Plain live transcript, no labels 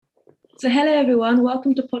So hello everyone,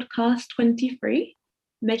 welcome to podcast 23,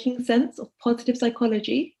 Making Sense of Positive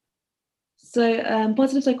Psychology. So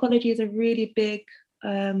positive psychology is a really big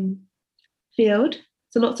field,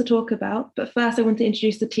 so lots to talk about. But first I want to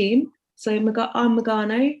introduce the team. So I'm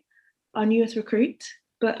Megano, our newest recruit.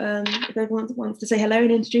 But if everyone wants to say hello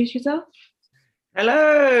and introduce yourself.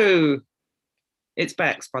 Hello, it's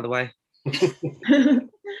Bex, by the way.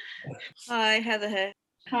 Hi, Heather here.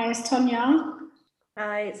 Hi, it's Tonya.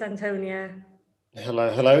 Hi, it's Antonia.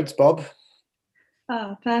 Hello, it's Bob.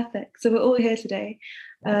 Perfect. So we're all here today.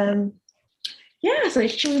 So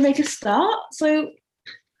should we make a start? So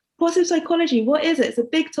positive psychology, what is it? It's a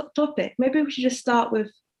big topic. Maybe we should just start with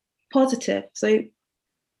positive. So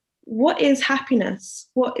what is happiness?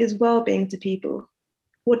 What is well-being to people?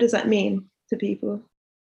 What does that mean to people?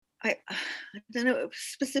 I don't know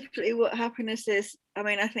specifically what happiness is. I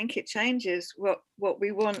mean, I think it changes. What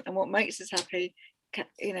we want and what makes us happy,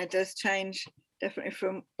 does change definitely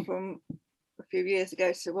from a few years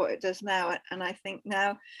ago to what it does now. And I think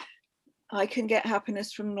now I can get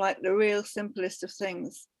happiness from like the real simplest of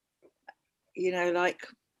things, like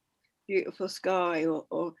beautiful sky or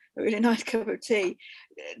a really nice cup of tea,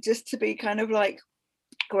 just to be kind of like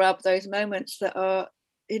grab those moments that are,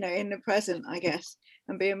 in the present, I guess,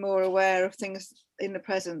 and being more aware of things in the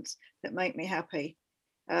present that make me happy,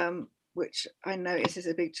 which I notice is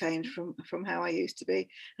a big change from how I used to be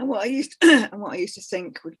and what I used to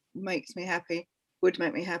think would make me happy,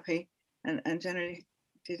 and generally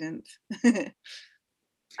didn't.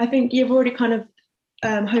 I think you've already kind of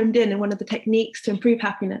honed in on one of the techniques to improve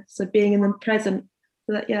happiness. So being in the present.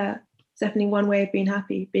 So that, it's definitely one way of being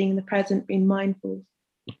happy, being in the present, being mindful.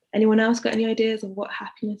 Anyone else got any ideas of what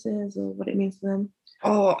happiness is or what it means to them?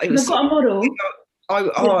 Oh, it was. I've got a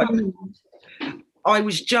model. I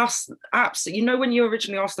was just absolutely, when you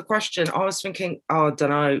originally asked the question, I was thinking, I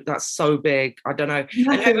don't know, that's so big. I don't know.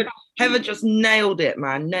 And Heather just nailed it,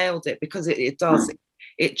 man, because it does.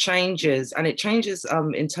 It changes, and it changes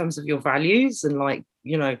in terms of your values and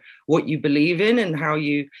what you believe in and how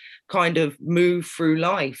you kind of move through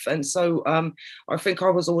life. And so I think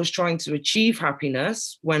I was always trying to achieve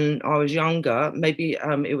happiness when I was younger. Maybe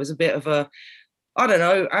it was a bit of a, I don't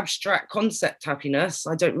know, abstract concept happiness.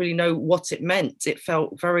 I don't really know what it meant. It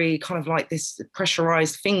felt very kind of like this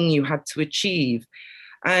pressurized thing you had to achieve.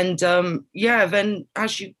 And then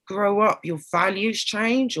as you grow up, your values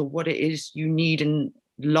change, or what it is you need in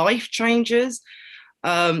life changes.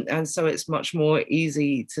 And so it's much more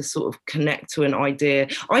easy to sort of connect to an idea.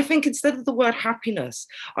 I think instead of the word happiness,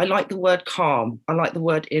 I like the word calm. I like the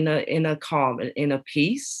word inner calm and inner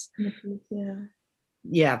peace.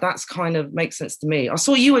 Yeah, that's kind of makes sense to me. I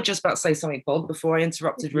saw you were just about to say something, Bob, before I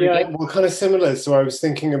interrupted. Well, kind of similar. So I was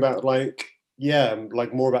thinking about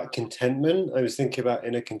more about contentment. I was thinking about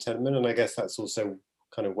inner contentment, and I guess that's also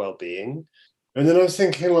kind of well-being. And then I was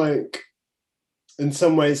thinking in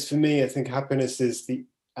some ways for me, I think happiness is the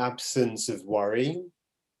absence of worry.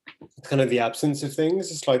 It's kind of the absence of things.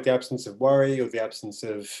 It's like the absence of worry or the absence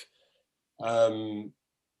of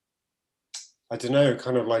I don't know,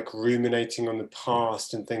 kind of like ruminating on the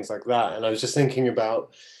past and things like that. And I was just thinking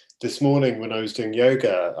about this morning when I was doing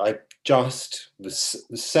yoga, I just was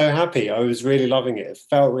so happy. I was really loving it. It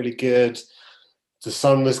felt really good. The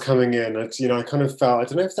sun was coming in. I kind of felt, I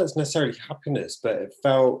don't know if that's necessarily happiness, but it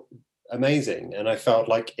felt amazing. And I felt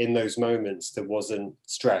like in those moments, there wasn't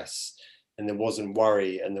stress and there wasn't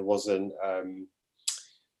worry and there wasn't, And,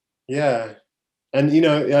 I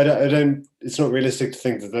don't, it's not realistic to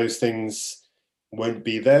think that those things won't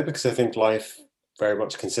be there, because I think life very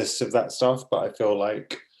much consists of that stuff. But I feel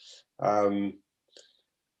like,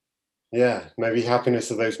 maybe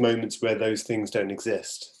happiness are those moments where those things don't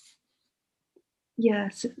exist.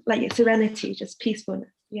 Yes, like serenity, just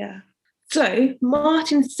peacefulness. Yeah. So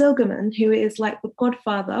Martin Seligman, who is like the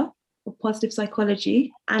godfather of positive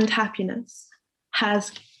psychology and happiness,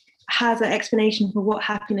 has an explanation for what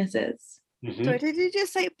happiness is. Mm-hmm. Sorry, did you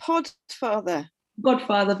just say podfather?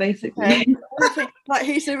 Godfather, basically. Like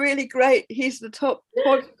he's he's the top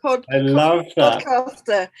I love that.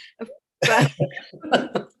 podcaster.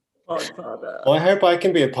 Podfather. Well, I hope I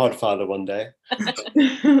can be a podfather one day.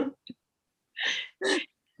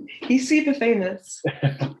 He's super famous.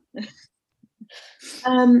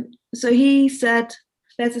 So he said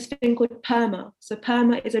there's this thing called PERMA. So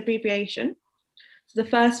PERMA is abbreviation. So the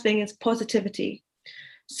first thing is positivity.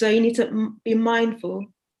 So you need to be mindful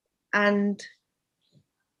and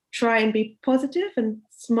try and be positive and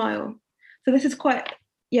smile. So this is quite,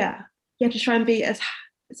 you have to try and be it's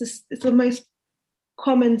the most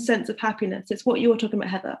common sense of happiness. It's what you were talking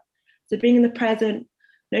about, Heather. So being in the present,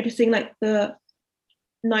 noticing like the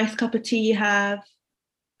nice cup of tea you have.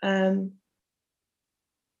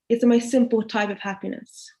 It's the most simple type of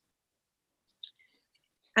happiness.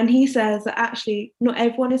 And he says that actually not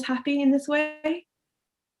everyone is happy in this way.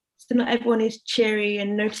 So not everyone is cheery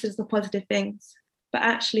and notices the positive things, but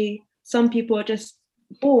actually some people are just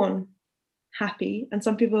born happy and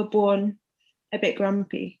some people are born a bit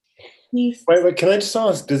grumpy. Wait, can I just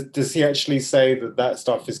ask, does he actually say that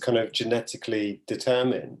stuff is kind of genetically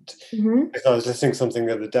determined? Mm-hmm. Because I was listening to something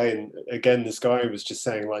the other day, and again, this guy was just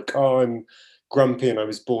saying like, oh, I'm grumpy and I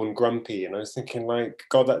was born grumpy. And I was thinking like,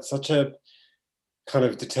 God, that's such a kind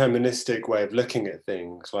of deterministic way of looking at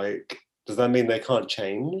things. Like, does that mean they can't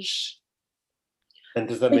change? And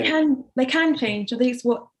does that mean they can change? I think it's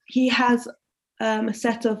what he has a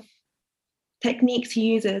set of techniques he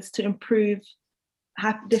uses to improve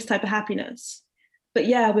this type of happiness. But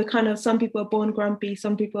yeah, we're kind of, some people are born grumpy,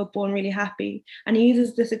 some people are born really happy. And he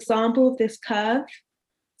uses this example of this curve.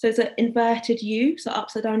 So it's an inverted U, so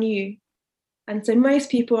upside down U. And so most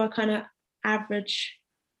people are kind of average,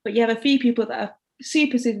 but you have a few people that are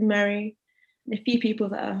super, super merry, and a few people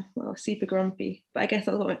that are, well, super grumpy. But I guess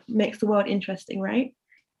that's what makes the world interesting, right?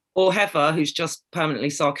 Or Heather, who's just permanently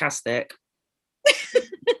sarcastic.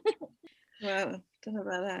 Well, I don't know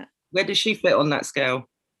about that. Where does she fit on that scale?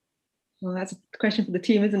 Well, that's a question for the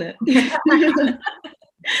team, isn't it?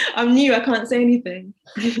 I'm new, I can't say anything.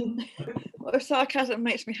 What if sarcasm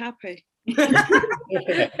makes me happy?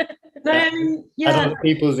 Yeah. at other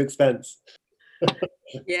people's expense?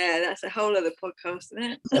 Yeah, that's a whole other podcast,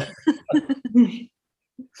 isn't it?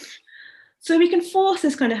 So we can force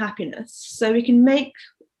this kind of happiness. So we can make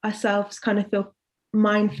ourselves kind of feel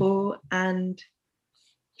mindful and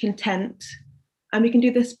content. And we can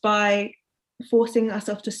do this by forcing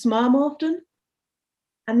ourselves to smile more often.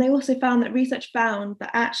 And they also found that research found that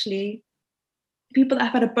actually people that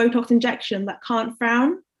have had a Botox injection that can't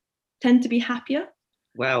frown tend to be happier.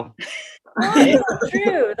 Well, that's not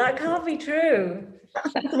true. That can't be true.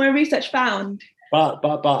 That's what my research found.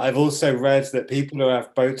 But I've also read that people who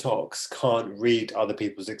have Botox can't read other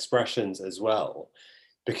people's expressions as well,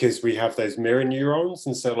 because we have those mirror neurons.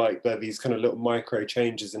 And so like there are these kind of little micro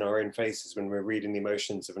changes in our own faces when we're reading the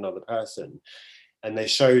emotions of another person. And they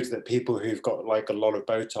showed that people who've got like a lot of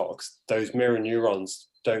Botox, those mirror neurons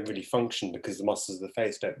don't really function because the muscles of the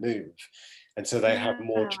face don't move. And so they have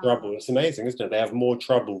more trouble. It's amazing, isn't it? They have more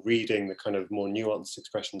trouble reading the kind of more nuanced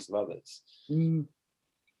expressions of others. Mm.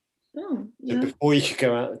 Oh, yeah. So before you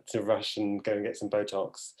go out to rush and go and get some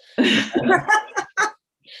Botox,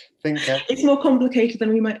 think it's more complicated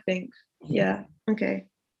than we might think. Yeah, okay.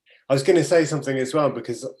 I was going to say something as well,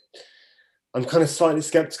 because I'm kind of slightly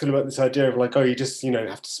skeptical about this idea of like, oh, you just,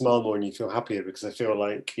 have to smile more and you feel happier, because I feel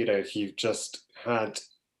like, if you've just had,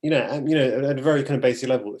 at a very kind of basic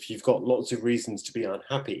level, if you've got lots of reasons to be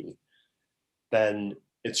unhappy, then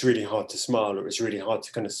it's really hard to smile, or it's really hard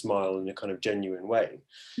to kind of smile in a kind of genuine way.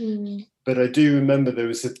 Mm. But I do remember there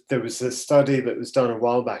was a study that was done a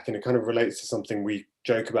while back, and it kind of relates to something we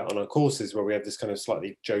joke about on our courses, where we have this kind of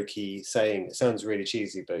slightly jokey saying. It sounds really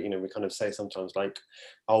cheesy, but we kind of say sometimes like,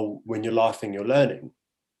 oh, when you're laughing, you're learning,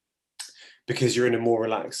 because you're in a more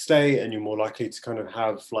relaxed state and you're more likely to kind of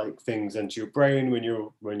have like things into your brain when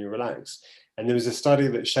you're relaxed. And there was a study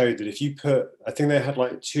that showed that if you I think they had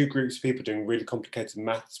like two groups of people doing really complicated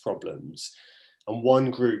maths problems, and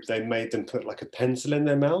one group, they made them put like a pencil in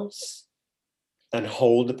their mouths and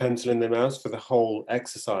hold the pencil in their mouths for the whole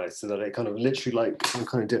exercise, so that it kind of literally, like, I'm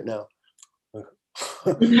kind of do it now.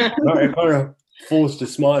 It kind of forced a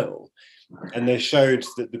smile. And they showed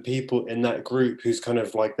that the people in that group whose kind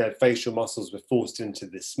of like their facial muscles were forced into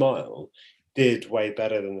this smile did way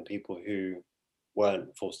better than the people who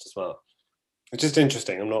weren't forced to smile. It's just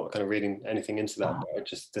interesting. I'm not kind of reading anything into that, but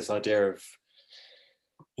just this idea of,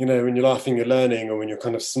 when you're laughing, you're learning, or when you're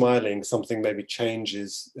kind of smiling, something maybe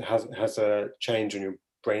changes, has a change in your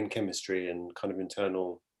brain chemistry and kind of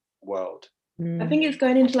internal world. I think it's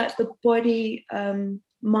going into like the body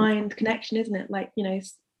mind connection, isn't it? Like,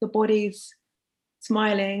 the body's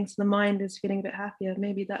smiling, so the mind is feeling a bit happier.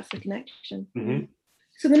 Maybe that's the connection. Mm-hmm.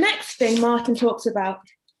 So the next thing Martin talks about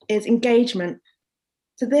is engagement.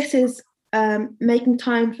 So this is making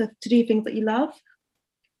time to do things that you love.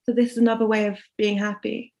 So this is another way of being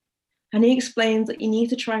happy. And he explains that you need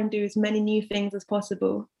to try and do as many new things as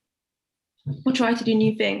possible, or try to do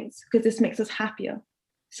new things, because this makes us happier.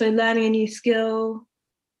 So learning a new skill,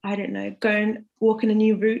 I don't know, going walking a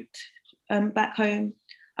new route back home.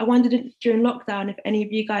 I wondered during lockdown if any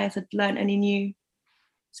of you guys had learned any new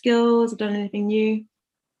skills or done anything new.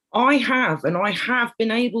 I have, and I have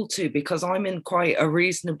been able to, because I'm in quite a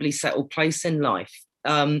reasonably settled place in life.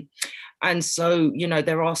 And so, you know,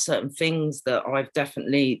 there are certain things that I've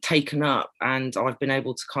definitely taken up, and I've been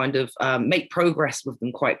able to kind of make progress with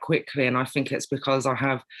them quite quickly. And I think it's because I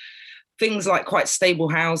have things like quite stable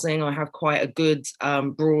housing. I have quite a good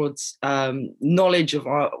broad knowledge of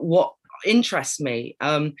what interests me.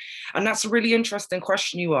 And that's a really interesting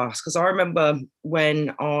question you ask, because I remember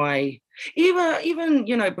when even,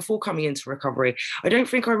 you know, before coming into recovery, I don't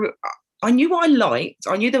think I knew what I liked.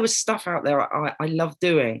 I knew there was stuff out there I loved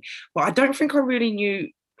doing, but I don't think I really knew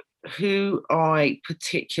who I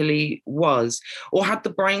particularly was, or had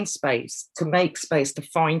the brain space to make space to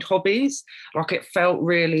find hobbies. Like, it felt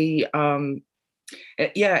really,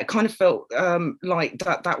 it kind of felt like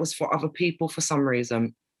that was for other people for some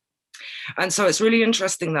reason. And so it's really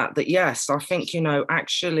interesting that yes, I think, you know,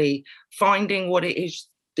 actually finding what it is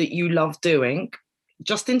that you love doing,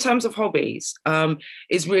 just in terms of hobbies,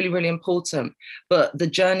 is really, really important. But the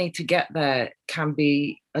journey to get there can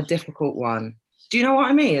be a difficult one. Do you know what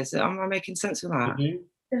I mean? Am I making sense of that?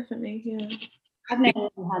 Definitely, yeah. I've never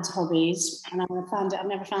had hobbies, and I've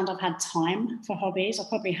never found I've had time for hobbies. I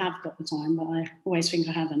probably have got the time, but I always think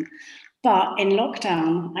I haven't. But in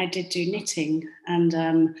lockdown, I did do knitting,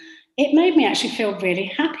 and it made me actually feel really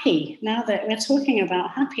happy, now that we're talking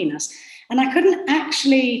about happiness. And I couldn't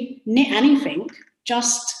actually knit anything,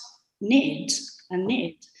 just knitted and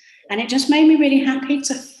knitted. And it just made me really happy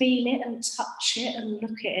to feel it and touch it and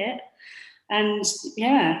look at it. And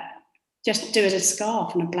yeah, just do it as a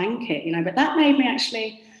scarf and a blanket, you know. But that made me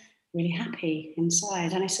actually really happy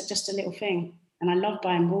inside. And it's just a little thing. And I love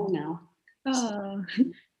buying wool now. Oh,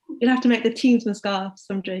 you'll have to make the team some scarves.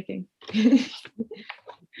 I'm joking.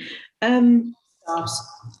 Scarves. What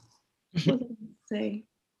was I going to say?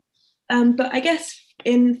 But I guess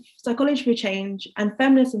in psychology for change and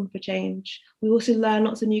feminism for change, we also learn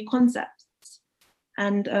lots of new concepts,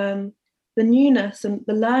 and the newness and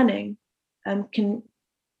the learning can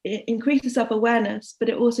increase self-awareness, but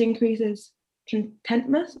it also increases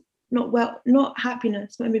contentment, not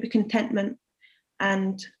happiness, but maybe contentment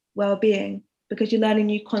and well-being, because you're learning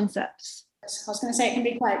new concepts. I was going to say, it can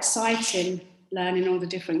be quite exciting learning all the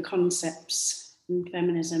different concepts in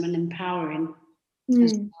feminism and empowering.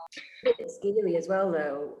 It's scary as well,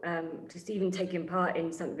 though, just even taking part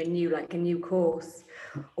in something new, like a new course,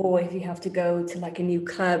 or if you have to go to like a new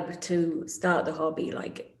club to start the hobby,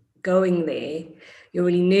 like going there, you're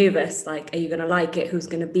really nervous, like, are you going to like it? Who's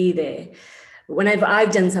going to be there? But whenever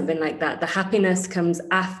I've done something like that, the happiness comes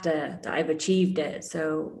after that I've achieved it.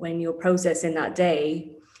 So when you're processing that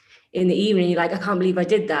day, in the evening, you're like, I can't believe I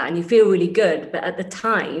did that. And you feel really good. But at the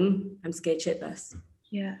time, I'm scared shitless.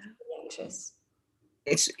 Yeah. Really anxious.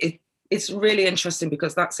 It's really interesting,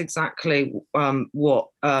 because that's exactly what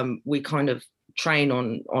we kind of train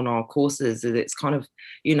on our courses. It's kind of,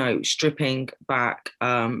 you know, stripping back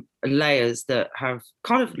layers that have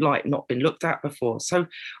kind of like not been looked at before. So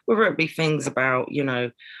whether it be things about, you know,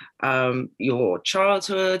 your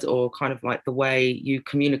childhood, or kind of like the way you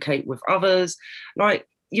communicate with others, like,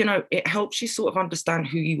 you know, it helps you sort of understand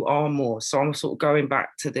who you are more. So I'm sort of going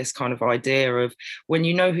back to this kind of idea of, when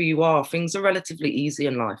you know who you are, things are relatively easy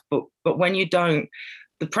in life. But when you don't,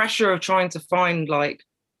 the pressure of trying to find, like,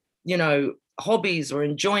 you know, hobbies or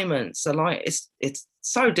enjoyments are like, it's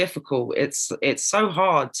so difficult. It's so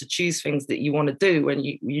hard to choose things that you want to do when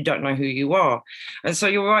you don't know who you are. And so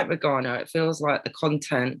you're right, Meghana, it feels like the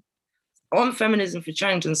content on feminism for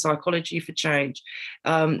change and psychology for change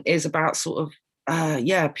is about sort of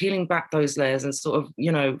peeling back those layers and sort of,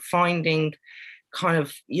 you know, finding kind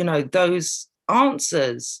of, you know, those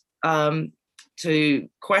answers to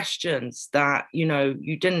questions that, you know,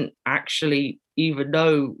 you didn't actually even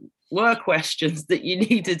know were questions that you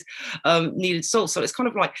needed solved. So it's kind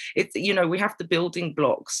of like, it's, you know, we have the building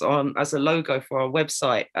blocks as a logo for our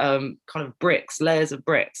website, kind of bricks, layers of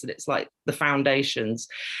bricks, and it's like the foundations,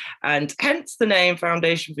 and hence the name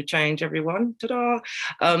Foundation for Change, everyone. Ta-da!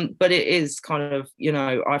 But it is kind of, you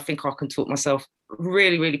know, I think I can talk myself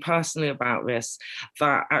really, really personally about this,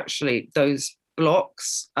 that actually those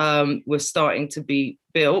blocks were starting to be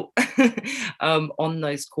built on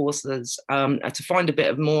those courses to find a bit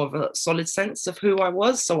of more of a solid sense of who I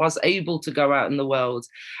was. So I was able to go out in the world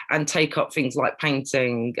and take up things like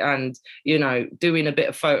painting and, you know, doing a bit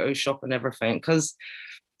of Photoshop and everything, because,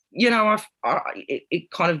 you know, it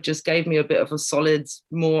kind of just gave me a bit of a solid,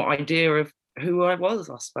 more idea of who I was,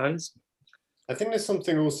 I suppose. I think there's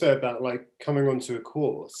something also about like coming onto a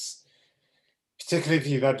course, particularly if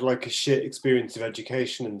you've had like a shit experience of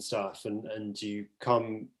education and stuff, and you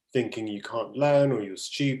come thinking you can't learn, or you're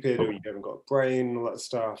stupid, or you haven't got a brain, all that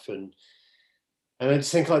stuff. And And I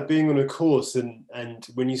just think like being on a course and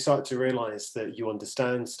when you start to realize that you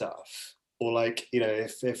understand stuff, or like, you know,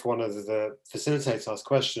 if one of the facilitators asks a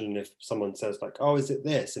question, if someone says like, oh, is it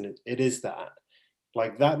this? And it is that,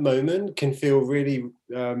 like that moment can feel really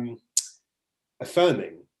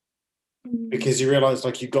affirming, because you realize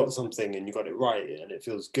like you got something and you got it right and it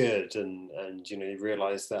feels good, and you know, you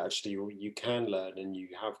realize that actually you can learn and you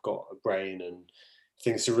have got a brain, and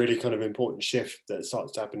things a really kind of important shift that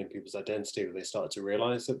starts to happen in people's identity, where they start to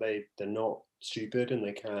realize that they're not stupid and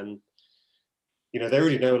they can, you know, they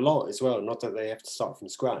already know a lot as well, not that they have to start from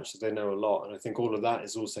scratch, so they know a lot. And I think all of that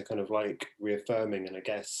is also kind of like reaffirming. And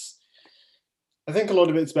I think a lot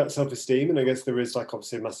of it's about self-esteem, and I guess there is like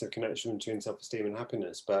obviously a massive connection between self-esteem and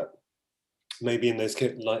happiness, but maybe in those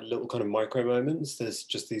like little kind of micro moments, there's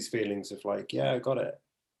just these feelings of like, yeah, I got it.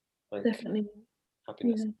 Like, Definitely.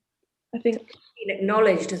 happiness. Yeah. I think Feel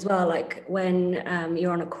acknowledged as well, like when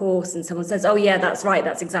you're on a course and someone says, oh yeah, that's right,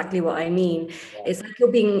 that's exactly what I mean. Yeah. It's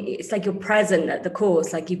like you're present at the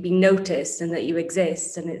course, like you've been noticed and that you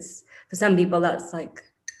exist. And it's, for some people, that's like,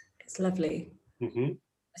 it's lovely. Mm-hmm.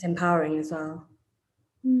 It's empowering as well.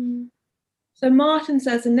 So Martin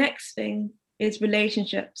says the next thing is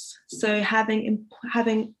relationships. So having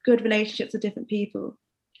good relationships with different people.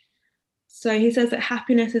 So he says that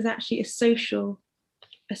happiness is actually a social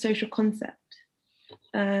concept.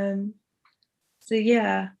 So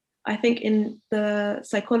yeah, I think in the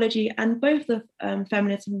psychology and both the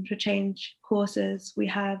Feminism for Change courses, we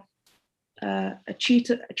have a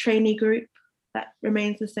trainee group that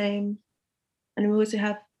remains the same, and we also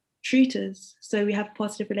have tutors, so we have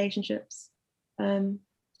positive relationships. So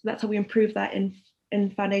that's how we improve that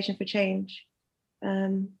in Foundation for Change.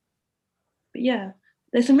 But yeah,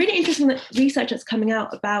 there's some really interesting research that's coming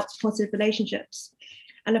out about positive relationships,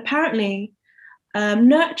 and apparently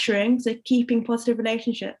nurturing, so keeping positive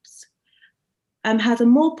relationships, has a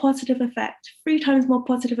more positive effect, 3 times more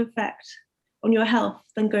positive effect on your health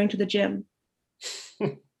than going to the gym.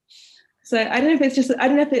 So I don't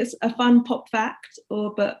know if it's a fun pop fact,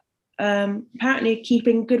 but apparently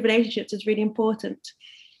keeping good relationships is really important.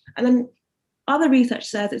 And then other research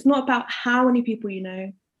says it's not about how many people you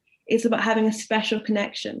know, it's about having a special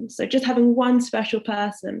connection. So just having one special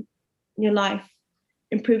person in your life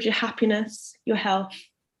improves your happiness, your health,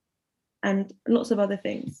 and lots of other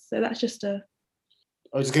things. So that's just I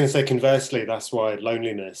was going to say, conversely, that's why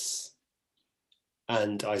loneliness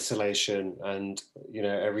and isolation and, you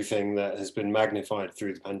know, everything that has been magnified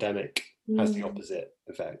through the pandemic has the opposite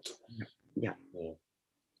effect. Yeah.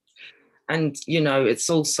 And, you know, it's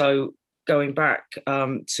also going back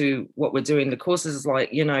to what we're doing, the courses is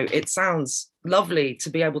like, you know, it sounds lovely to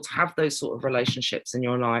be able to have those sort of relationships in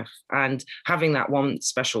your life and having that one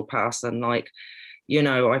special person. Like, you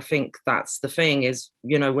know, I think that's the thing is,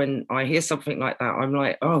 you know, when I hear something like that, I'm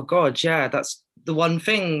like, oh God, yeah, that's the one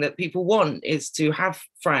thing that people want, is to have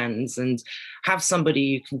friends and have somebody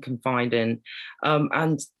you can confide in.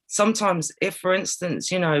 And sometimes if, for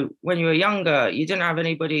instance, you know, when you were younger, you didn't have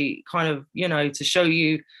anybody kind of, you know, to show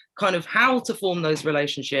you kind of how to form those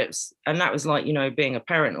relationships, and that was like, you know, being a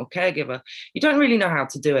parent or caregiver, you don't really know how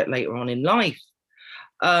to do it later on in life.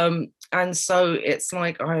 And so it's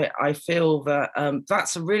like, I feel that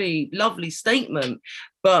that's a really lovely statement,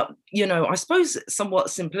 but, you know, I suppose it's somewhat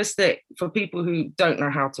simplistic for people who don't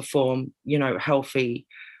know how to form, you know, healthy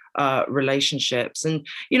relationships. And,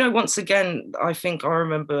 you know, once again, I think I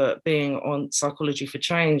remember being on Psychology for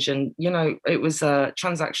Change, and, you know, it was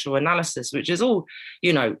transactional analysis, which is all,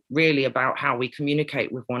 you know, really about how we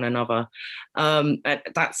communicate with one another. And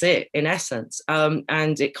that's it in essence.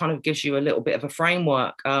 And it kind of gives you a little bit of a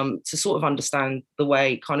framework to sort of understand the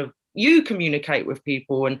way kind of you communicate with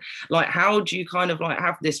people, and like how do you kind of like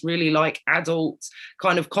have this really like adult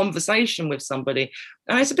kind of conversation with somebody.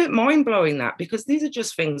 And it's a bit mind-blowing, that, because these are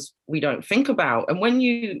just things we don't think about. And when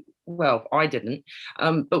you, well, I didn't,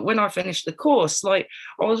 but when I finished the course, like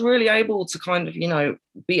I was really able to kind of, you know,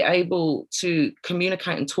 be able to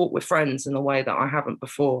communicate and talk with friends in a way that I haven't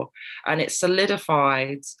before. And it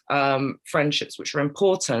solidified friendships which are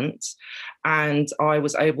important. And I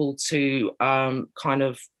was able to kind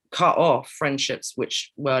of cut off friendships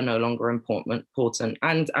which were no longer important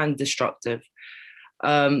and destructive.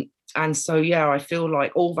 And so, yeah, I feel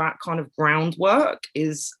like all that kind of groundwork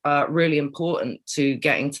is really important to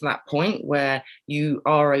getting to that point where you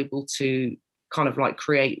are able to kind of like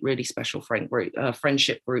create really special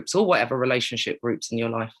friendship groups or whatever relationship groups in your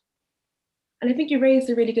life. And I think you raised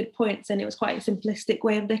a really good point, and it was quite a simplistic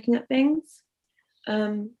way of looking at things.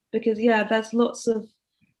 Because, yeah, there's lots of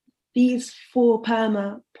these 4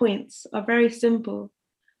 PERMA points are very simple.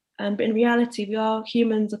 But in reality,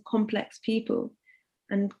 humans are complex people.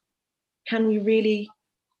 And can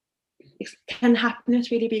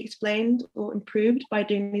happiness really be explained or improved by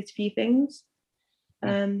doing these few things?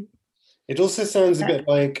 It also sounds a bit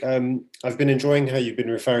like I've been enjoying how you've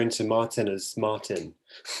been referring to Martin as Martin.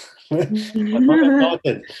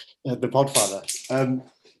 Martin, the Podfather.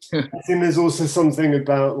 I think there's also something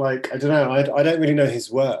about, like, I don't know, I don't really know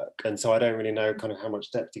his work, and so I don't really know kind of how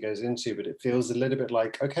much depth he goes into, but it feels a little bit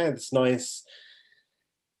like, okay, that's nice,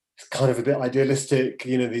 it's kind of a bit idealistic,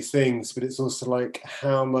 you know, these things, but it's also like,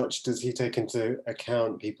 how much does he take into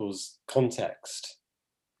account people's context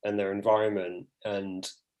and their environment? And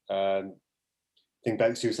think back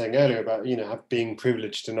to what you were saying earlier about, you know, being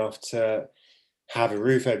privileged enough to have a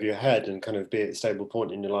roof over your head and kind of be at a stable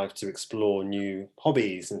point in your life to explore new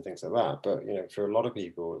hobbies and things like that. But, you know, for a lot of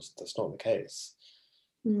people, that's not the case.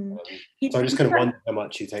 So I just kind of wonder how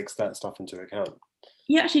much he takes that stuff into account.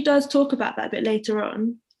 He actually does talk about that a bit later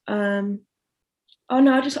on. I'll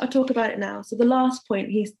talk about it now. So the last point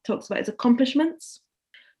he talks about is accomplishments.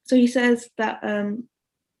 So he says that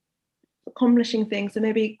accomplishing things, so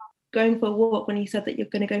maybe going for a walk, when he said that you're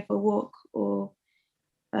going to go for a walk, or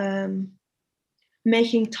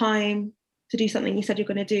making time to do something you said you're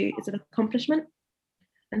going to do, is an accomplishment.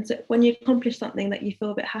 And so when you accomplish something, that you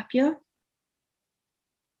feel a bit happier.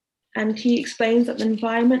 And he explains that the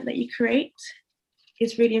environment that you create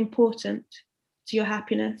is really important to your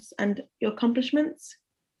happiness and your accomplishments.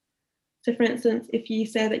 So for instance, if you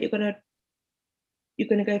say that you're going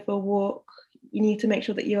to go for a walk, you need to make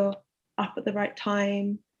sure that you're up at the right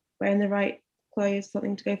time, wearing the right clothes,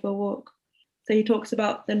 something to go for a walk. So he talks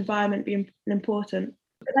about the environment being important.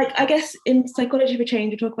 Like, I guess in Psychology for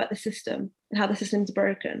Change, we talk about the system and how the system's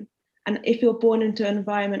broken. And if you're born into an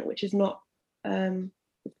environment which is not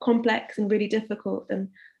complex and really difficult,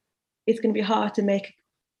 then it's going to be hard to make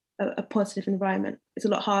a positive environment. It's a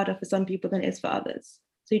lot harder for some people than it is for others.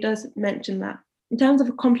 So he does mention that. In terms of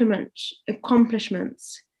accomplishments,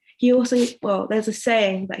 he also, well, there's a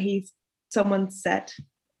saying that someone said,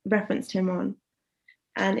 referenced him on,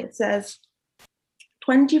 and it says,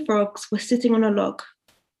 20 frogs were sitting on a log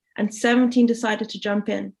and 17 decided to jump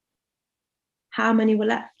in. How many were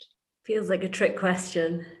left? Feels like a trick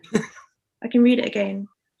question. I can read it again.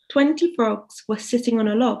 20 frogs were sitting on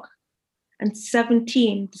a log and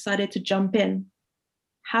 17 decided to jump in.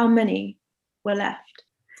 How many were left?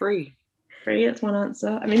 3. 3, that's one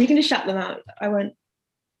answer. I mean, you can just shout them out. I won't.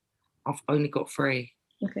 I've only got 3.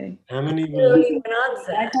 Okay. How many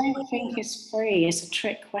answer. I don't think it's 3. It's a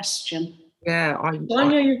trick question. Yeah,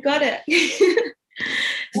 Sonia, you've got it.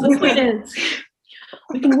 So the point is,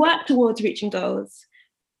 we can work towards reaching goals,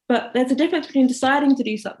 but there's a difference between deciding to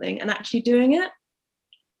do something and actually doing it.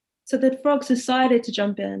 So the frogs decided to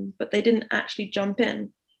jump in, but they didn't actually jump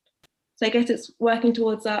in. So I guess it's working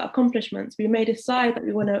towards our accomplishments. We may decide that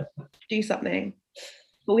we want to do something,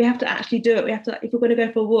 but we have to actually do it. We have to, if we're going to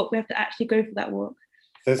go for a walk, we have to actually go for that walk.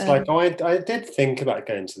 So it's like, I did think about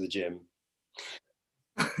going to the gym.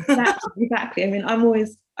 Exactly. I mean, I'm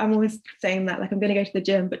always saying that, like, I'm going to go to the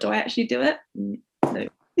gym, but do I actually do it? No.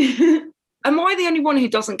 Am I the only one who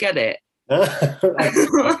doesn't get it? I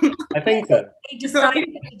think so. They decided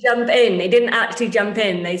to jump in. They didn't actually jump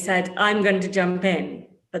in. They said, I'm going to jump in,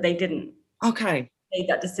 but they didn't. Okay. Made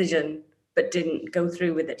that decision, but didn't go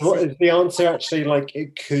through with it. What is the answer actually? Like,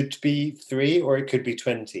 it could be 3 or it could be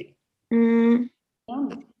 20.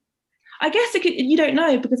 I guess it could, you don't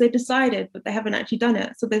know, because they've decided, but they haven't actually done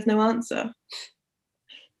it. So there's no answer.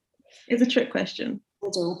 It's a trick question.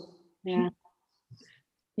 Yeah.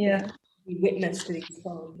 Yeah. Witness to these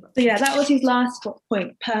songs. So yeah, that was his last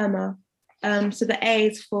point, PERMA. So the A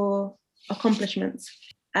is for accomplishments.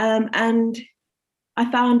 And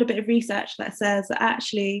I found a bit of research that says that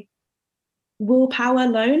actually willpower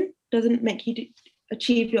alone doesn't make you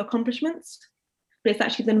achieve your accomplishments, but it's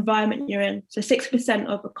actually the environment you're in. So 6%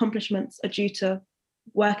 of accomplishments are due to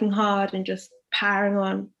working hard and just powering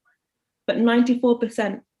on, but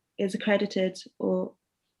 94% is accredited or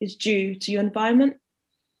is due to your environment.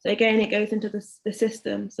 So again, it goes into the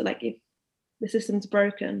system. So like, if the system's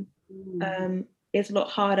broken, it's a lot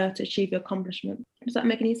harder to achieve your accomplishment. Does that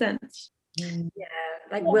make any sense? Yeah,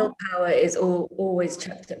 like willpower is always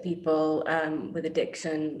chucked at people with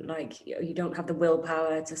addiction. Like, you don't have the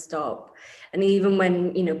willpower to stop. And even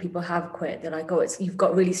when, you know, people have quit, they're like, oh, you've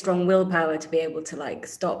got really strong willpower to be able to like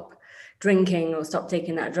stop drinking or stop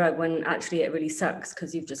taking that drug, when actually it really sucks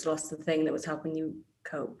because you've just lost the thing that was helping you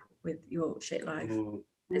cope with your shit life.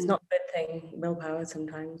 It's not a good thing, willpower.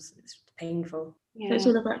 Sometimes it's painful. So it's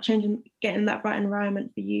all about getting that right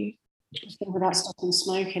environment for you. Just think about stopping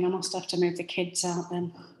smoking. I must have to move the kids out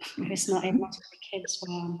then. If it's not even the kids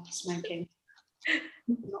while I'm smoking.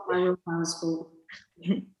 Not my willpower's fault.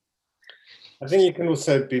 I think you can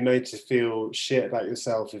also be made to feel shit about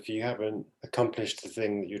yourself if you haven't accomplished the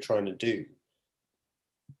thing that you're trying to do,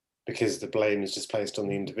 because the blame is just placed on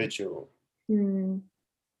the individual.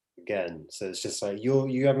 Again, so it's just like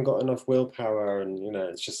you haven't got enough willpower, and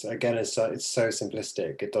it's just, again, it's so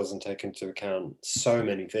simplistic. It doesn't take into account so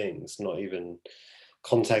many things. Not even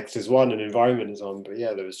context is one, and environment is one, but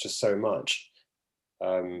yeah, there was just so much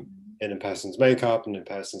in a person's makeup and in a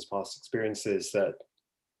person's past experiences that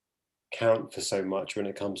count for so much when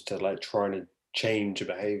it comes to like trying to change a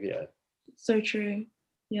behavior. So true.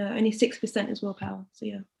 Yeah, only 6% is willpower. So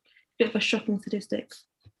yeah, bit of a shocking statistic,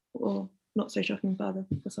 or not so shocking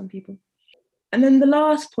for some people. And then the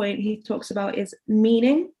last point he talks about is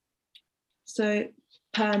meaning. So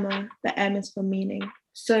PERMA, the M is for meaning.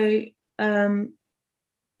 So it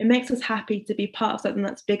makes us happy to be part of something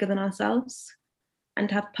that's bigger than ourselves and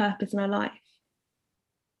to have purpose in our life.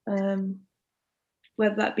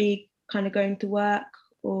 Whether that be kind of going to work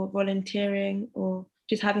or volunteering or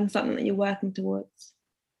just having something that you're working towards.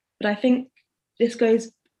 But I think this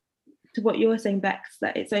goes to what you were saying, Bex,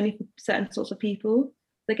 that it's only for certain sorts of people.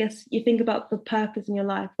 So I guess you think about the purpose in your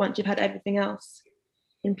life once you've had everything else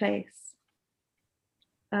in place.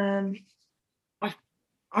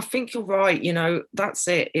 I think you're right. That's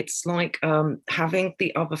it. It's like having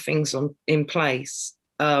the other things in place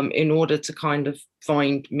in order to kind of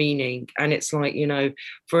find meaning. And it's like,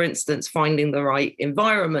 for instance, finding the right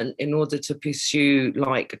environment in order to pursue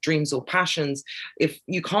like dreams or passions. If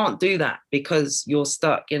you can't do that because you're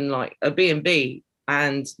stuck in like a B&B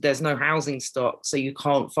and there's no housing stock, so you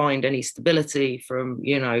can't find any stability from,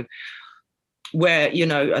 where,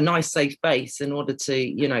 a nice safe base in order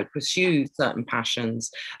to, pursue certain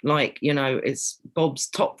passions. Like, it's Bob's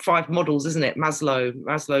top 5 models, isn't it?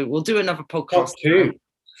 Maslow. We'll do another podcast. Top 2.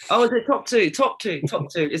 Oh, is it top two?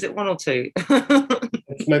 Is it 1 or 2?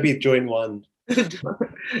 It's maybe joint 1. I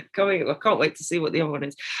can't wait to see what the other one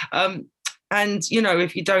is. And,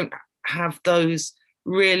 if you don't have those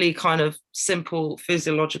really kind of simple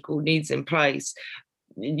physiological needs in place,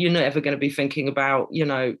 you're never going to be thinking about,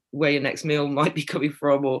 where your next meal might be coming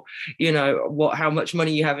from, or, how much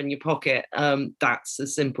money you have in your pocket.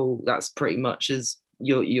 That's pretty much as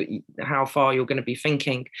how far you're going to be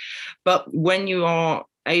thinking. But when you are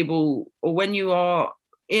able, or when you are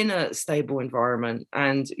in a stable environment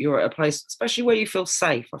and you're at a place, especially where you feel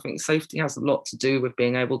safe, I think safety has a lot to do with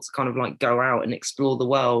being able to kind of like go out and explore the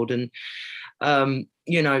world. And then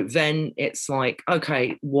it's like,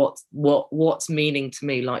 okay, what's meaning to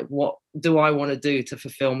me? Like, what do I want to do to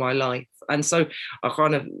fulfill my life? And so I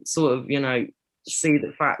kind of sort of, see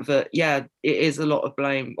the fact that, yeah, it is a lot of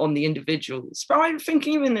blame on the individuals. But I think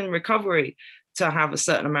even in recovery, to have a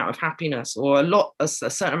certain amount of happiness, or a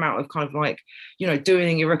certain amount of kind of like,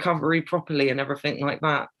 doing your recovery properly and everything like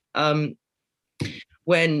that.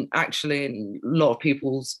 When actually in a lot of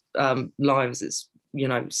people's lives, it's,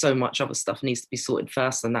 so much other stuff needs to be sorted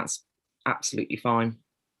first, and that's absolutely fine.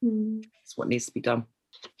 It's what needs to be done.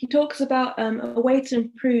 He talks about a way to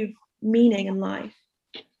improve meaning in life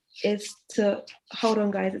is to, hold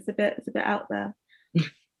on guys, it's a bit out there,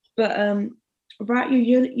 but write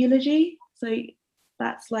your eulogy. So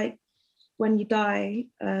that's like when you die,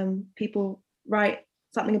 people write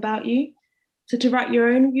something about you. So to write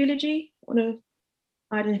your own eulogy on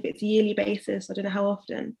I don't know if it's a yearly basis, I don't know how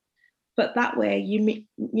often, but that way you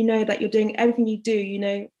know that you're doing everything you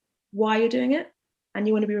do, why you're doing it, and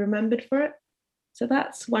you want to be remembered for it. So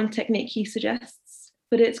that's one technique he suggests,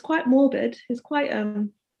 but it's quite morbid. It's quite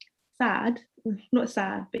sad, not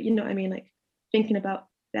sad, but you know what I mean, like thinking about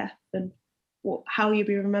death and how you'll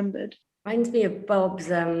be remembered. Reminds me of Bob's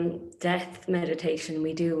death meditation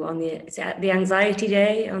we do on the anxiety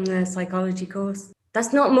day on the psychology course. That's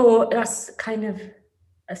kind of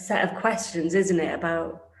a set of questions, isn't it,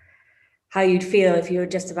 about how you'd feel if you were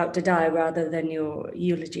just about to die rather than your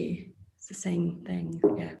eulogy. It's the same thing,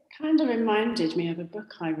 yeah. Kind of reminded me of a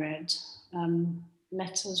book I read,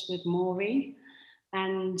 Letters with Maury,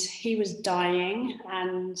 and he was dying,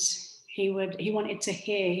 and he wanted to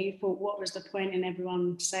hear, he thought, what was the point in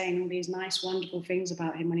everyone saying all these nice, wonderful things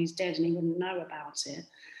about him when he's dead and he wouldn't know about it?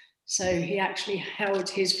 So he actually held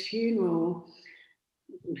his funeral,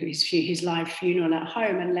 his live funeral at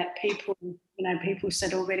home, and let people, people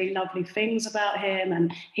said all really lovely things about him,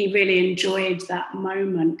 and he really enjoyed that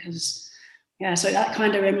moment because, yeah, so that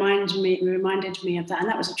kind of reminded me of that, and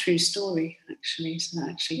that was a true story actually. So that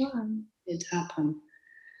actually did happen.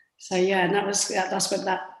 So yeah, and that's what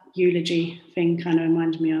that eulogy thing kind of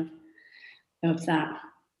reminded me of that,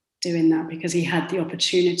 doing that, because he had the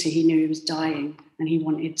opportunity, he knew he was dying and he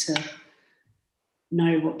wanted to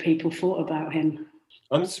know what people thought about him.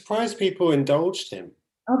 I'm surprised people indulged him.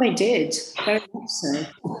 Oh, they did. Very much so.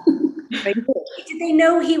 They did. Did they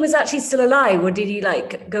know he was actually still alive, or did he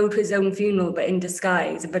like go to his own funeral but in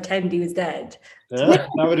disguise and pretend he was dead? Yeah,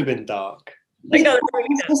 that would have been dark. Like, oh,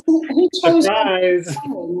 He chose Surprise!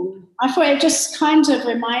 I thought it just kind of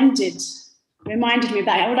reminded me of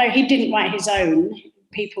that. Although he didn't write his own,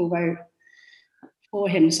 people wrote for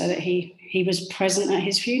him so that he was present at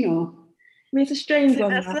his funeral. I mean, it's a strange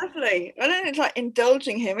one. That's lovely. I don't think it's like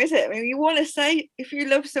indulging him, is it? I mean, you want to say, if you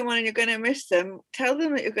love someone and you're going to miss them, tell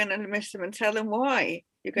them that you're going to miss them and tell them why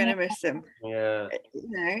you're going to miss them. Yeah. You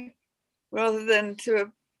know, rather than to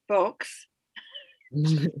a box.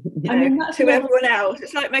 I mean, that's to everyone else.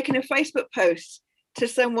 It's like making a Facebook post to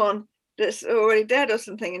someone that's already dead or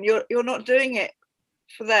something, and you're not doing it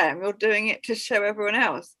for them. You're doing it to show everyone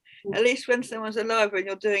else. At least when someone's alive and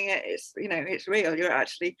you're doing it, it's, you know, it's real. You're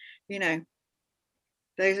actually, you know,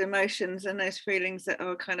 those emotions and those feelings that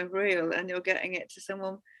are kind of real, and you're getting it to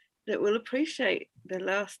someone that will appreciate the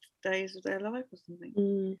last days of their life or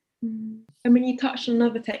something. I mean, you touched on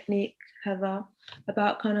another technique, Heather,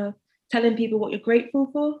 about kind of telling people what you're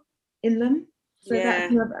grateful for in them. So Yeah,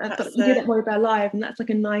 that's you do that while they're alive, and that's like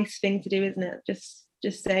a nice thing to do, isn't it?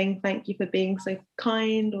 Just saying thank you for being so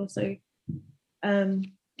kind or so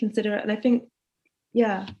considerate. And I think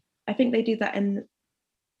they do that in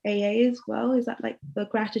AA as well. Is that like the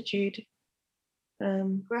gratitude?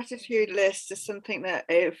 Gratitude list is something that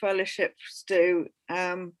fellowships do,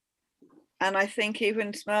 and I think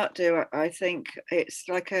even Smart do. I think it's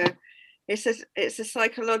like it's a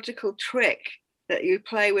psychological trick that you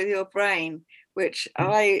play with your brain, which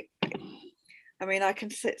I mean, I can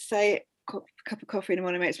say a cup of coffee in the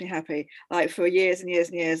morning makes me happy. Like for years and years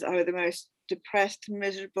and years, I was the most depressed,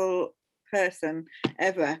 miserable person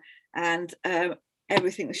ever, and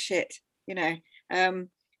everything was shit, you know.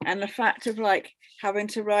 And the fact of like having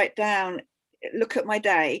to write down, look at my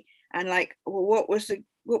day, and like, well, what was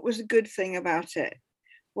the good thing about it?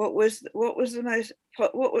 What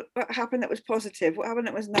happened that was positive? What happened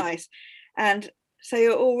that was nice? And so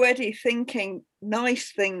you're already thinking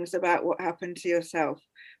nice things about what happened to yourself,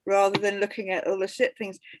 rather than looking at all the shit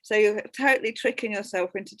things. So you're totally tricking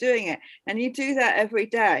yourself into doing it. And you do that every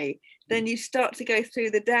day, then you start to go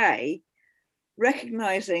through the day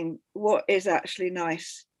recognizing what is actually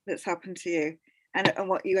nice that's happened to you, and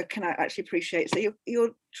what you can actually appreciate. So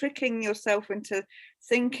you're tricking yourself into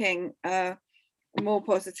thinking more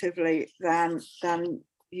positively than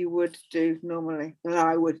you would do normally, than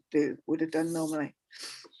I would have done normally.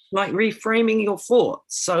 Like reframing your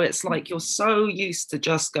thoughts. So it's like you're so used to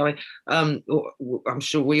just going, I'm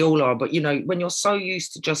sure we all are, but you know, when you're so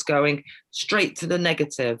used to just going straight to the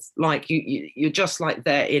negative, like you're just like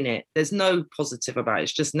there in it, there's no positive about it,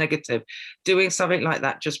 it's just negative. Doing something like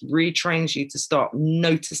that just retrains you to start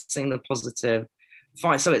noticing the positive.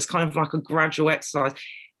 Fine. So it's kind of like a gradual exercise.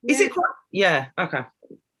 Is it quite? Yeah. Okay.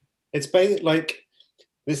 It's basically like,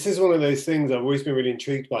 this is one of those things I've always been really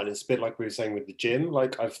intrigued by, and it's a bit like we were saying with the gym.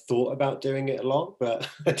 Like, I've thought about doing it a lot, but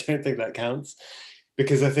I don't think that counts,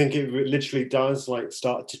 because I think it literally does like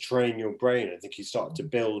start to train your brain. I think you start to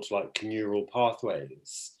build like neural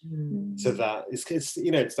pathways, so that it's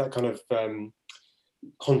you know, it's that kind of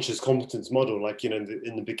conscious competence model. Like, you know,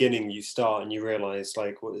 in the beginning you start and you realize,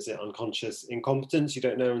 like, what is it, unconscious incompetence? You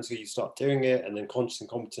don't know until you start doing it. And then conscious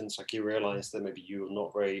incompetence, like, you realize that maybe you're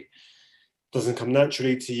not very, doesn't come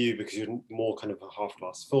naturally to you because you're more kind of a half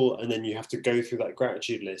glass full. And then you have to go through that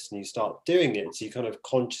gratitude list and you start doing it. So you kind of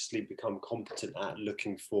consciously become competent at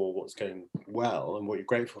looking for what's going well and what you're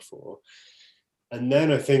grateful for. And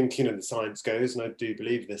then I think, you know, the science goes, and I do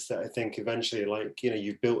believe this, that I think eventually, like, you know,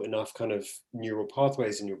 you've built enough kind of neural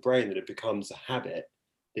pathways in your brain that it becomes a habit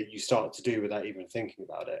that you start to do without even thinking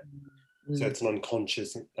about it. So it's an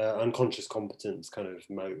unconscious competence kind of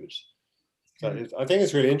mode. So I think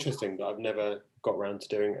it's really interesting that I've never got around to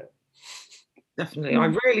doing it. Definitely.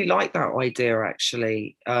 I really like that idea,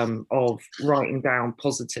 actually, of writing down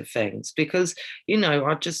positive things, because, you know,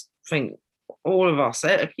 I just think all of us,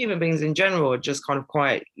 human beings in general, are just kind of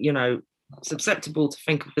quite, you know, susceptible to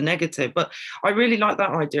think of the negative. But I really like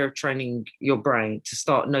that idea of training your brain to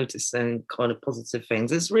start noticing kind of positive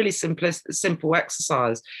things. It's really simple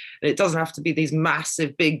exercise. It doesn't have to be these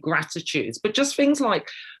massive, big gratitudes, but just things like,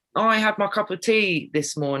 I had my cup of tea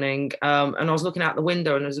this morning, and I was looking out the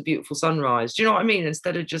window and there was a beautiful sunrise. Do you know what I mean?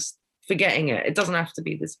 Instead of just forgetting it, it doesn't have to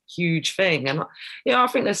be this huge thing. And yeah, I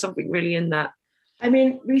think there's something really in that. I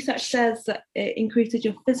mean, research says that it increases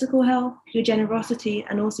your physical health, your generosity,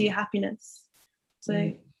 and also your happiness.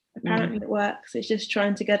 So apparently it works. It's just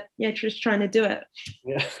trying to do it.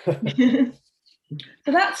 Yeah.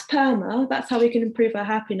 So that's PERMA, that's how we can improve our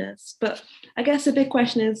happiness. But I guess the big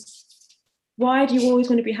question is, why do you always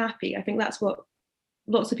want to be happy? I think that's what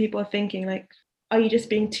lots of people are thinking, like, are you just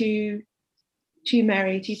being too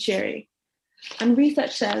merry, too cheery? And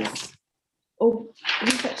research says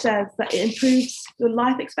that it improves your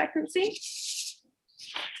life expectancy.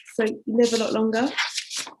 So you live a lot longer.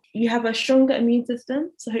 You have a stronger immune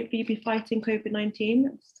system. So hopefully you'll be fighting COVID-19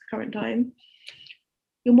 at the current time.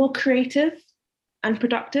 You're more creative and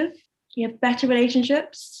productive. You have better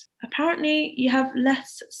relationships. Apparently you have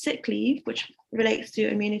less sick leave, which relates to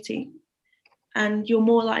immunity. And you're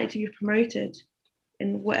more likely to be promoted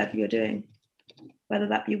in whatever you're doing, whether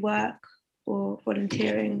that be work or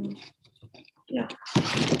volunteering. Yeah.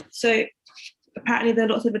 So apparently there are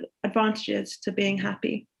lots of advantages to being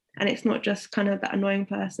happy. And it's not just kind of that annoying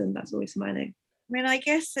person that's always smiling. I mean, I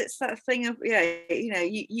guess it's that thing of,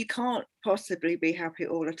 you can't possibly be happy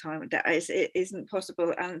all the time. It isn't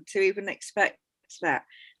possible. And to even expect that,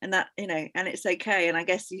 and that, and it's okay. And I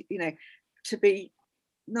guess, to be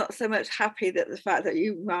not so much happy that the fact that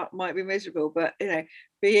you might be miserable, but,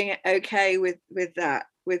 being okay with that,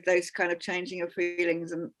 with those kind of changing of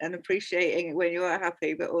feelings and appreciating it when you are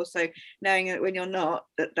happy, but also knowing that when you're not,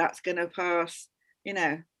 that's going to pass,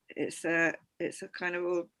 it's a kind of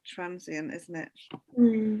all transient, isn't it?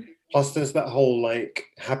 Plus there's that whole like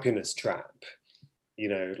happiness trap,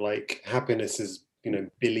 like happiness is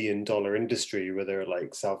billion-dollar industry where there are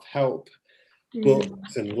like self-help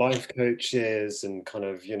books and life coaches and kind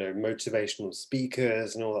of motivational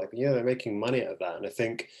speakers and all that. They're making money out of that. And I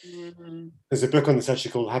think there's a book on this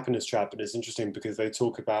actually called Happiness Trap, and it's interesting because they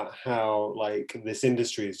talk about how like this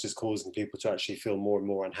industry is just causing people to actually feel more and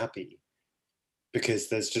more unhappy, because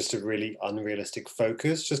there's just a really unrealistic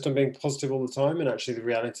focus just on being positive all the time. And actually the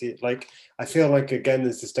reality, like, I feel like, again,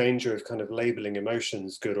 there's this danger of kind of labeling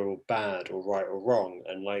emotions good or bad or right or wrong.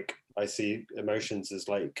 And like, I see emotions as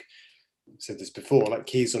like, I said this before, like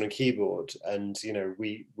keys on a keyboard. And,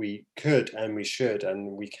 we could and we should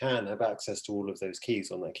and we can have access to all of those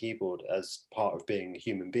keys on that keyboard as part of being a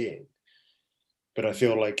human being. But I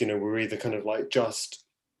feel like, we're either kind of like just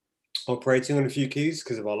operating on a few keys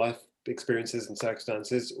because of our life experiences and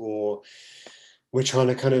circumstances, or we're trying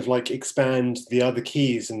to kind of like expand the other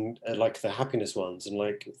keys and like the happiness ones, and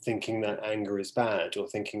like thinking that anger is bad or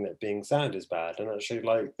thinking that being sad is bad. And actually,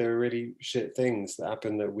 like, there are really shit things that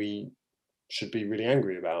happen that we should be really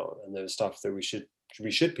angry about, and there's stuff that we should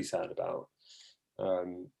be sad about.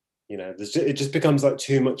 It just becomes like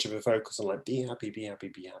too much of a focus on like be happy.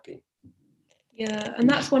 Yeah, and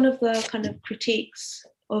that's one of the kind of critiques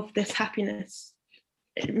of this happiness,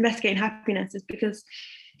 investigating happiness, is because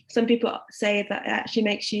some people say that it actually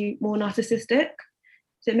makes you more narcissistic.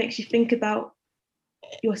 So it makes you think about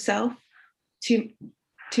yourself too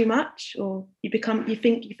much, or you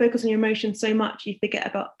focus on your emotions so much you forget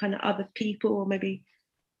about kind of other people, or maybe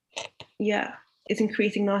it's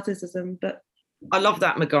increasing narcissism. But I love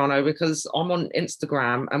that, Megano, because I'm on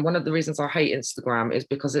Instagram, and one of the reasons I hate Instagram is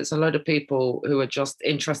because it's a load of people who are just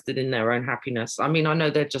interested in their own happiness. I mean, I know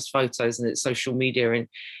they're just photos and it's social media,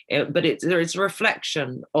 but it's a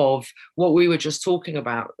reflection of what we were just talking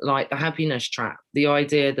about, like the happiness trap, the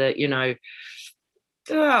idea that, you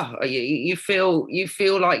feel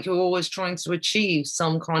like you're always trying to achieve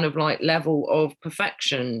some kind of like level of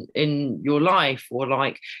perfection in your life, or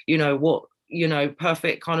like,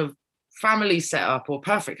 perfect kind of family setup or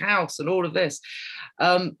perfect house and all of this,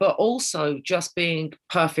 but also just being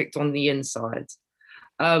perfect on the inside.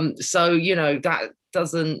 So that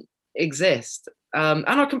doesn't exist. And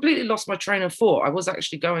I completely lost my train of thought. I was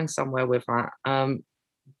actually going somewhere with that.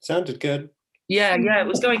 Sounded good. Yeah, it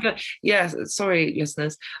was going good. Yeah, sorry,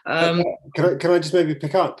 listeners. Can I just maybe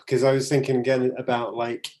pick up, because I was thinking again about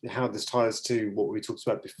like how this ties to what we talked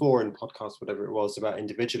about before in podcast, whatever it was, about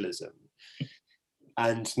individualism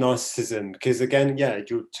and narcissism. Because again,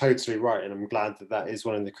 you're totally right, and I'm glad that is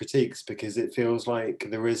one of the critiques, because it feels like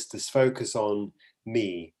there is this focus on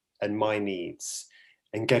me and my needs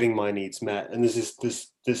and getting my needs met. And there's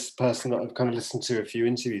this person that I've kind of listened to a few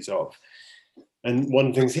interviews of, and one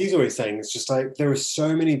of the things he's always saying is just like, there are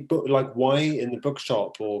so many books, like why in the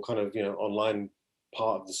bookshop or kind of online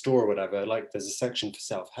part of the store or whatever, like there's a section for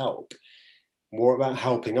self-help, more about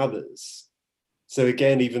helping others. So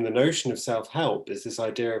again, even the notion of self-help is this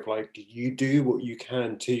idea of like, you do what you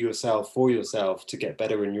can to yourself, for yourself, to get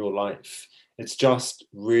better in your life. It's just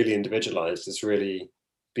really individualized. It's really,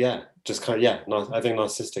 just kind of, I think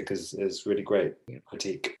narcissistic is really great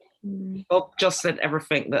critique. Bob just said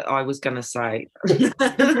everything that I was going to say. You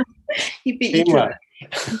beat you to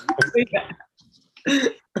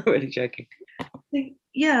it. I'm really joking.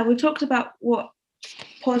 Yeah, we talked about what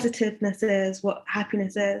positiveness is, what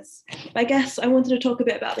happiness is. But I guess I wanted to talk a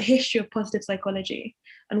bit about the history of positive psychology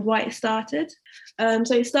and why it started.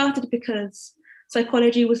 So it started because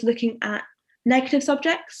psychology was looking at negative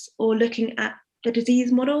subjects, or looking at the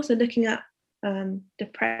disease model, so looking at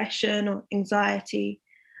depression or anxiety,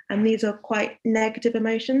 and these are quite negative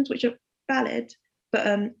emotions, which are valid,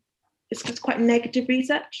 but it's quite negative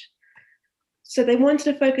research. So they wanted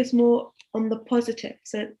to focus more on the positive,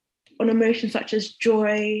 so on emotions such as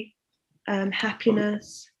joy,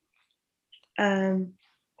 happiness,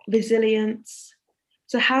 resilience.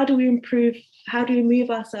 So how do we move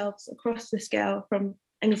ourselves across the scale from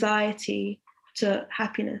anxiety to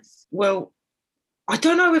happiness? Well, I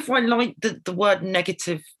don't know if I like the word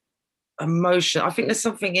negative emotion. I think there's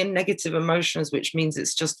something in negative emotions which means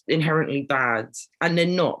it's just inherently bad, and they're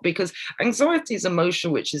not, because anxiety is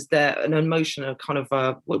emotion which is there, an emotion, a kind of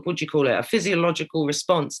what would you call it, a physiological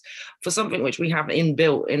response for something which we have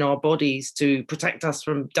inbuilt in our bodies to protect us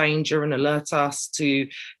from danger and alert us to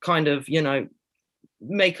kind of, you know,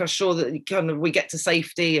 make us sure that kind of we get to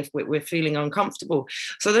safety if we're feeling uncomfortable.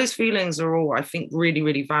 So those feelings are all, I think, really,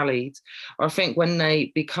 really valid. I think when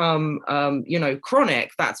they become, you know, chronic,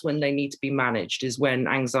 that's when they need to be managed, is when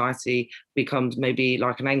anxiety becomes maybe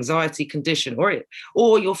like an anxiety condition,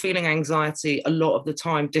 or you're feeling anxiety a lot of the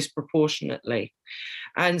time disproportionately.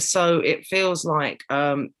 And so it feels like,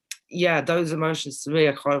 yeah, those emotions to me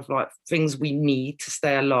are kind of like things we need to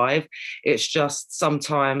stay alive. It's just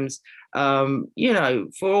sometimes, you know,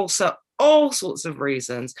 for all sorts of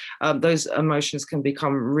reasons, those emotions can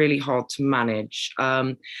become really hard to manage.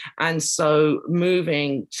 And so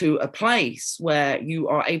moving to a place where you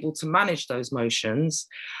are able to manage those emotions,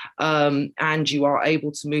 and you are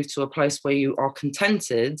able to move to a place where you are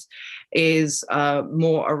contented, is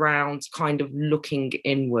more around kind of looking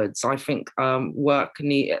inwards. I think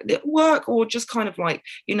work, or just kind of like,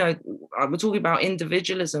 you know, we're talking about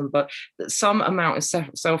individualism, but some amount of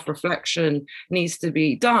self-reflection needs to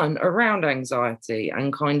be done around anxiety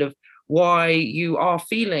and kind of why you are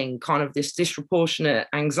feeling kind of this disproportionate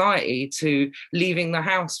anxiety to leaving the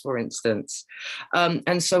house, for instance.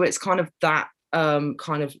 And so it's kind of that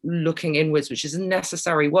kind of looking inwards, which is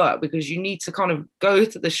necessary work, because you need to kind of go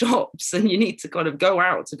to the shops and you need to kind of go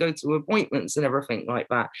out to go to appointments and everything like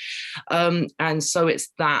that. And so it's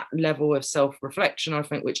that level of self-reflection, I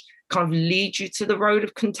think, which kind of leads you to the road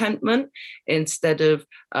of contentment, instead of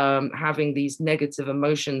having these negative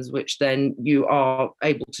emotions, which then you are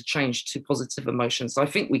able to change to positive emotions. So I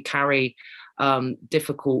think we carry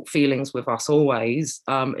difficult feelings with us always.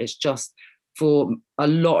 It's just for a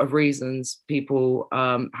lot of reasons, people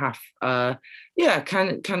can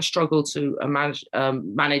struggle to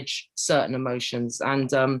manage certain emotions.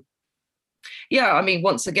 And I mean,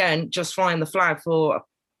 once again, just flying the flag for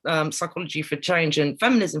psychology for change and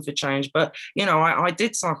feminism for change. But you know, I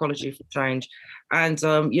did psychology for change, and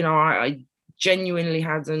you know, I genuinely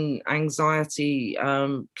had an anxiety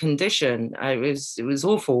condition. It was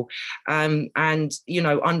awful, and you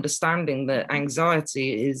know, understanding that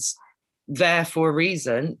anxiety is there for a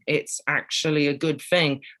reason, it's actually a good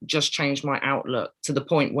thing, just changed my outlook to the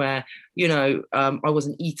point where, you know, I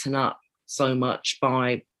wasn't eaten up so much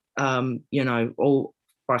by you know, all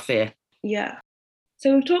by fear. Yeah.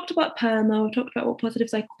 So we've talked about PERMA, we've talked about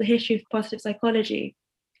the history of positive psychology,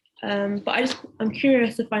 but I'm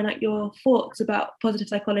curious to find out your thoughts about positive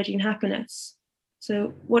psychology and happiness.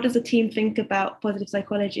 So what does the team think about positive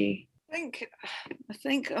psychology? I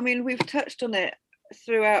think, I mean, we've touched on it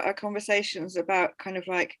throughout our conversations about kind of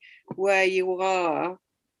like where you are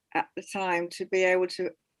at the time to be able to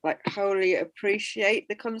like wholly appreciate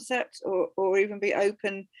the concept, or even be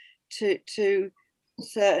open to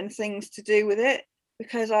certain things to do with it.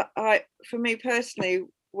 Because I for me personally,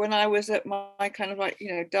 when I was at my kind of like,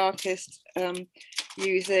 you know, darkest,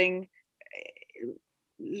 using,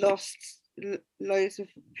 lost loads of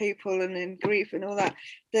people and in grief and all that,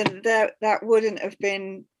 then that wouldn't have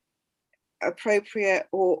been appropriate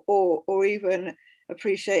or even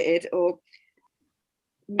appreciated, or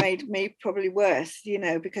made me probably worse, you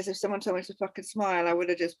know, because if someone told me to fucking smile, I would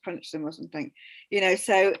have just punched them or something, you know.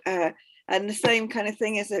 So and the same kind of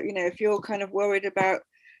thing is that, you know, if you're kind of worried about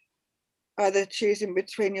either choosing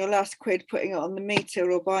between your last quid, putting it on the meter,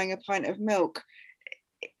 or buying a pint of milk,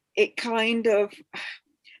 it kind of,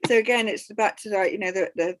 so again, it's back to like, you know,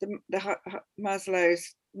 the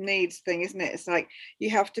Maslow's needs thing, isn't it? It's like you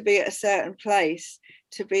have to be at a certain place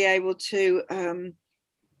to be able to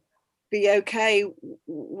be okay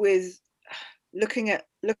with looking at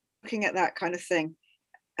that kind of thing,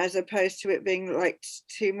 as opposed to it being like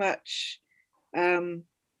too much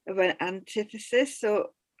of an antithesis, or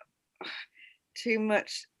too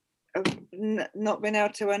much of not being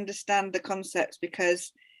able to understand the concepts,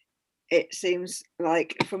 because it seems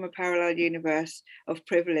like from a parallel universe of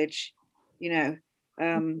privilege, you know.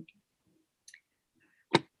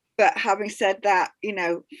 But having said that, you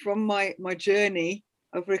know, from my journey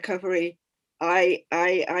of recovery,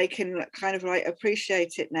 I can kind of like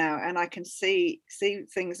appreciate it now, and I can see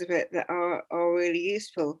things of it that are really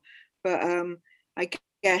useful. But I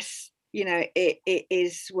guess, you know, it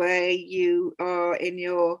is where you are in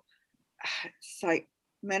your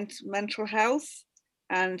mental health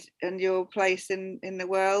and your place in the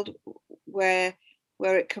world where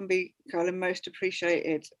it can be kind of most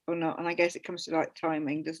appreciated or not. And I guess it comes to like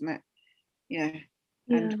timing, doesn't it? Yeah.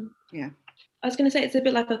 And yeah. I was going to say it's a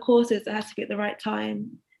bit like a courses that has to be at the right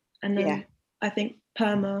time, and then I think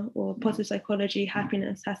PERMA or positive psychology,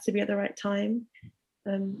 happiness has to be at the right time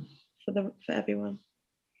for everyone,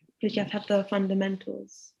 because you have to have the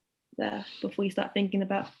fundamentals there before you start thinking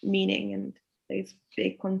about meaning and those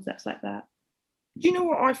big concepts like that. Do you know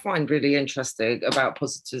what I find really interesting about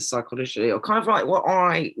positive psychology, or kind of like what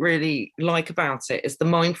I really like about it, is the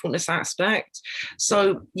mindfulness aspect.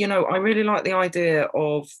 So, you know, I really like the idea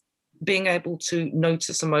of being able to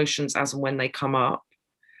notice emotions as and when they come up.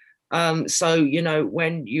 So, you know,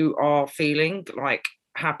 when you are feeling like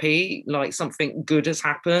happy, like something good has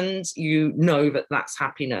happened, you know that that's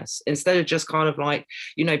happiness, instead of just kind of like,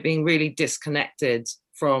 you know, being really disconnected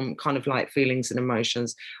from kind of like feelings and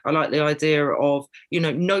emotions. I like the idea of, you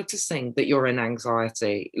know, noticing that you're in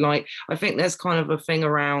anxiety. Like, I think there's kind of a thing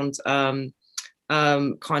around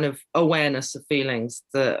kind of awareness of feelings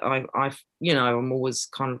that I've, you know, I'm always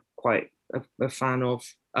kind of quite a fan of,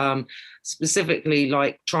 specifically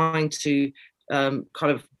like trying to kind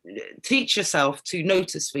of teach yourself to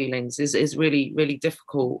notice feelings is really, really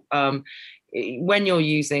difficult when you're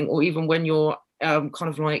using, or even when you're kind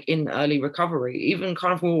of like in early recovery, even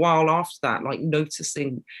kind of a while after that, like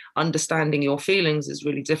noticing, understanding your feelings is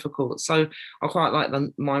really difficult. So I quite like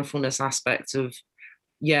the mindfulness aspect of,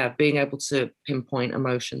 being able to pinpoint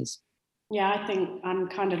emotions. Yeah, I think I'm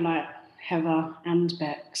kind of like Heather and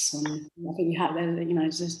Bex, and I think you have, you know,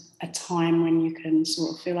 there's a time when you can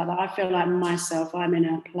sort of feel like that. I feel like myself, I'm in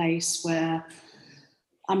a place where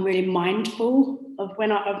I'm really mindful of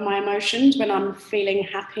my emotions, when I'm feeling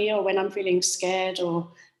happy or when I'm feeling scared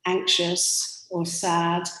or anxious or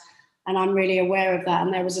sad, and I'm really aware of that.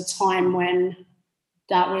 And there was a time when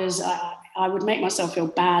that was I would make myself feel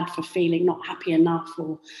bad for feeling not happy enough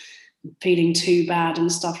or feeling too bad and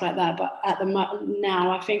stuff like that. But at the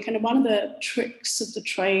now, I think, and one of the tricks of the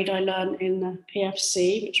trade I learned in the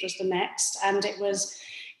PFC, which was the next, and it was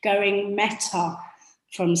going meta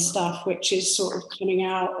from stuff which is sort of coming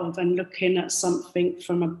out of and looking at something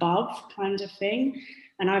from above kind of thing.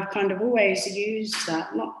 And I've kind of always used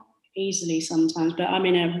that, not easily sometimes, but I'm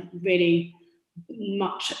in a really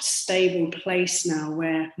much stable place now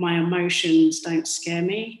where my emotions don't scare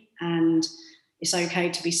me, and it's okay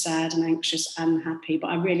to be sad and anxious and happy, but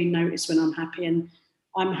I really notice when I'm happy, and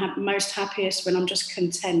I'm most happiest when I'm just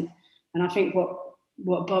content. And I think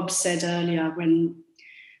what Bob said earlier, when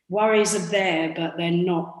worries are there, but they're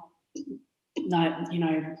not like, you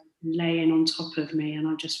know, laying on top of me, and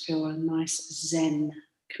I just feel a nice zen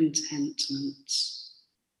contentment.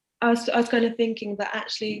 I was kind of thinking that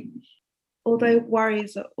actually, although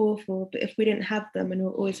worries are awful, but if we didn't have them and we're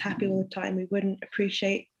always happy all the time, we wouldn't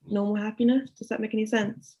appreciate normal happiness. Does that make any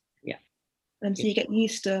sense? Yeah. And so you get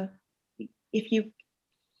used to,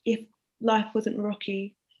 if life wasn't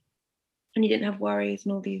rocky and you didn't have worries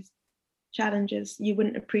and all these challenges, you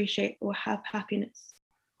wouldn't appreciate or have happiness.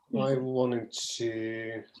 I wanted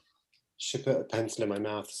to should put a pencil in my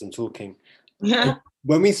mouth as I'm talking. Yeah.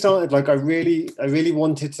 When we started, like I really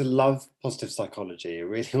wanted to love positive psychology. I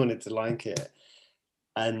really wanted to like it.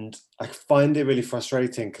 And I find it really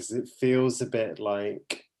frustrating because it feels a bit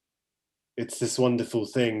like it's this wonderful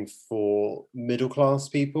thing for middle class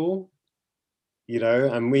people, you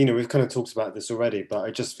know, and you know, we've kind of talked about this already, but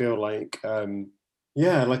I just feel like,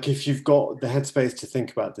 like if you've got the headspace to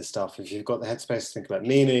think about this stuff, if you've got the headspace to think about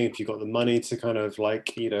meaning, if you've got the money to kind of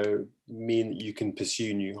like, you know, mean that you can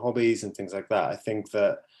pursue new hobbies and things like that, I think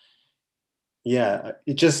that,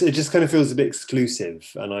 it just kind of feels a bit exclusive,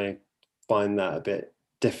 and I find that a bit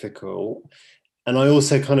difficult. And I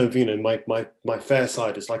also kind of, you know, my fair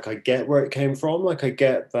side is like, I get where it came from. Like I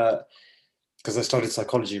get that because I studied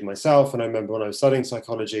psychology myself, and I remember when I was studying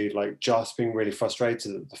psychology, like just being really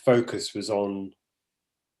frustrated that the focus was on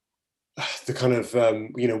the kind of,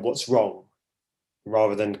 you know, what's wrong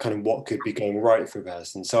rather than kind of what could be going right for a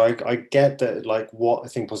person. So I get that, like what I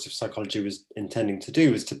think positive psychology was intending to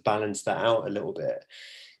do was to balance that out a little bit.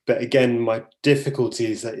 But again, my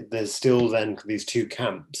difficulty is that there's still then these two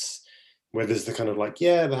camps, where there's the kind of like,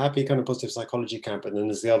 yeah, the happy kind of positive psychology camp, and then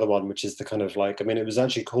there's the other one, which is the kind of like, I mean, it was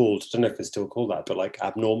actually called, I don't know if it's still called that, but like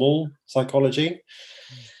abnormal psychology.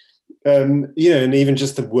 You know, and even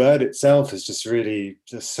just the word itself is just really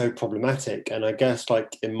just so problematic. And I guess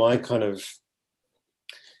like in my kind of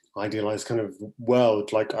idealized kind of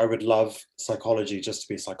world, like I would love psychology just to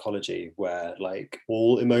be psychology, where like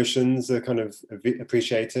all emotions are kind of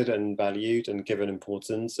appreciated and valued and given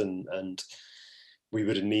importance, and we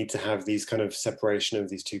would need to have these kind of separation of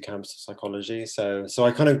these two camps of psychology. So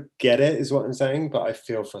I kind of get it, is what I'm saying, but I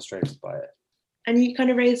feel frustrated by it. And you kind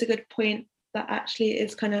of raise a good point that actually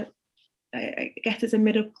is kind of, I guess it's a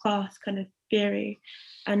middle class kind of theory.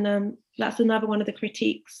 And that's another one of the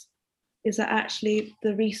critiques, is that actually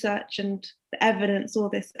the research and the evidence, all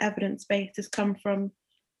this evidence base, has come from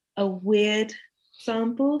a weird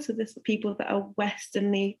sample. So this are people that are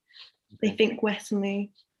Westernly, they think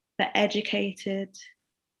Westernly, they're educated,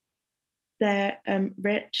 they're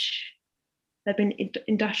rich, they've been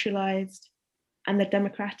industrialized, and they're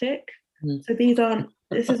democratic. So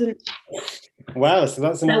this isn't. Wow, so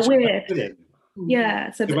that's an weird. Brilliant.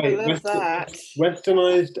 Yeah, so I love that.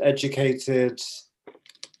 Westernized, educated,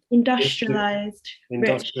 industrialized,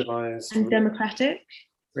 rich, and democratic.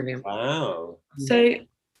 Brilliant. Wow. So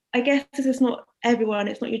I guess this is not everyone,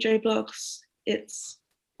 it's not your Joe Bloggs, it's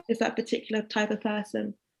that particular type of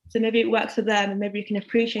person. So maybe it works for them, and maybe you can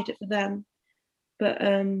appreciate it for them. But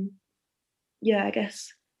yeah, I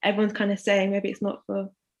guess everyone's kind of saying maybe it's not for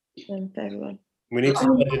everyone. We need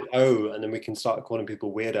to edit O, and then we can start calling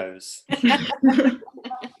people weirdos.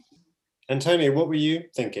 Antonia, what were you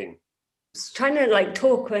thinking? Trying to like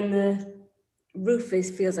talk when the roof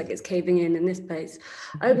feels like it's caving in this place.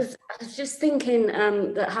 I was just thinking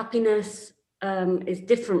that happiness is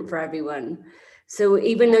different for everyone. So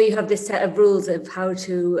even though you have this set of rules of how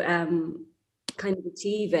to kind of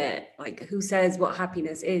achieve it, like who says what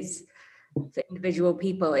happiness is for individual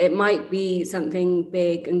people? It might be something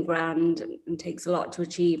big and grand and takes a lot to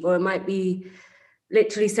achieve, or it might be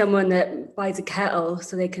literally someone that buys a kettle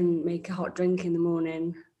so they can make a hot drink in the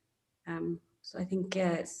morning. So I think,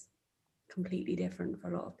 yeah, it's completely different for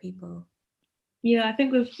a lot of people. Yeah, I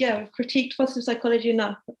think we've critiqued positive psychology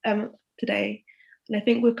enough today. And I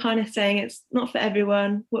think we're kind of saying it's not for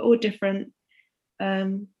everyone. We're all different. But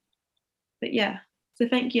yeah, so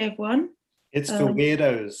thank you, everyone. It's for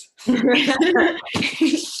weirdos.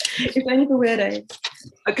 It's only for weirdos.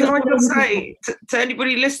 Can I just say to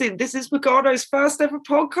anybody listening, this is Pagano's first ever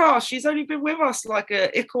podcast. She's only been with us like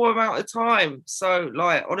a equal amount of time. So,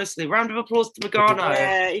 like, honestly, round of applause to Pagano.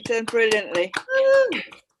 Yeah, you done brilliantly.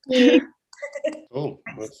 Cool.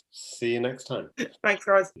 We'll see you next time. Thanks,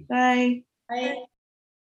 guys. Bye. Bye.